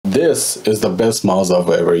This is the best mouse I've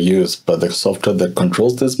ever used, but the software that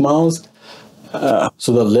controls this mouse,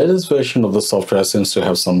 so the latest version of the software seems to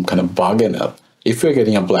have some kind of bug in it. If you're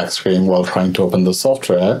getting a black screen while trying to open the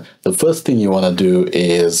software, the first thing you want to do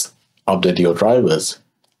is update your drivers.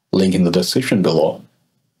 Link in the description below.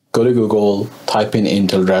 Go to Google, type in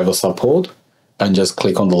Intel driver support, and just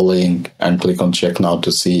click on the link and click on check now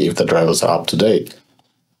to see if the drivers are up to date.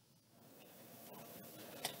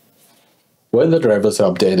 When the drivers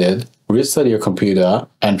are updated, restart your computer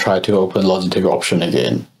and try to open Logitech option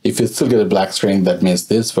again. If you still get a black screen, that means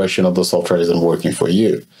this version of the software isn't working for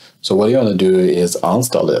you. So what you want to do is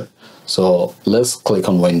uninstall it. So let's click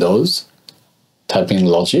on Windows, type in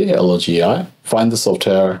Logi, L-O-G-I, find the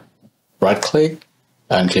software, right click,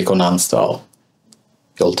 and click on uninstall.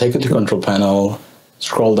 You'll take it to control panel,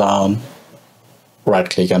 scroll down, right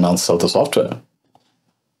click and uninstall the software.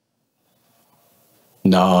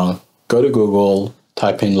 Now go to Google,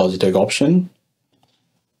 type in Logitech option,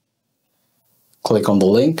 click on the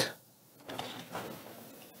link,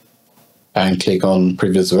 and click on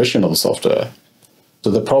previous version of the software.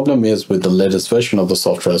 So the problem is with the latest version of the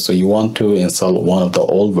software, so you want to install one of the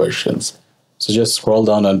old versions. So just scroll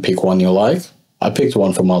down and pick one you like. I picked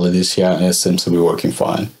one from earlier this year and it seems to be working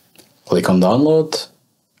fine. Click on download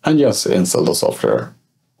and just install the software.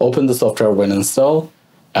 Open the software when installed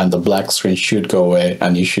and the black screen should go away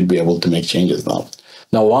and you should be able to make changes now.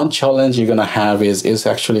 Now, one challenge you're going to have is it's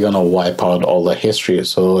actually going to wipe out all the history.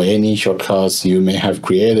 So any shortcuts you may have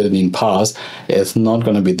created in past, it's not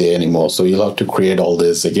going to be there anymore. So you'll have to create all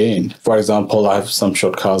this again. For example, I have some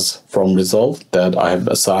shortcuts from Resolve that I have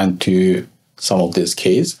assigned to some of these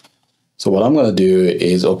keys. So what I'm going to do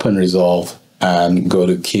is open Resolve and go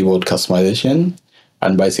to keyboard customization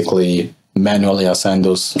and basically manually assign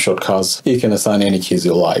those shortcuts. You can assign any keys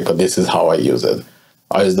you like, but this is how I use it.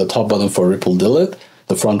 I use the top button for ripple delete,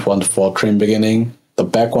 the front one for trim beginning, the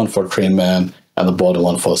back one for trim end, and the bottom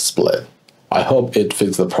one for split. I hope it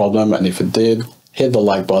fixed the problem, and if it did, hit the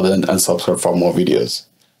like button and subscribe for more videos.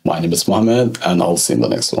 My name is Mohammed, and I'll see you in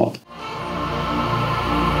the next one.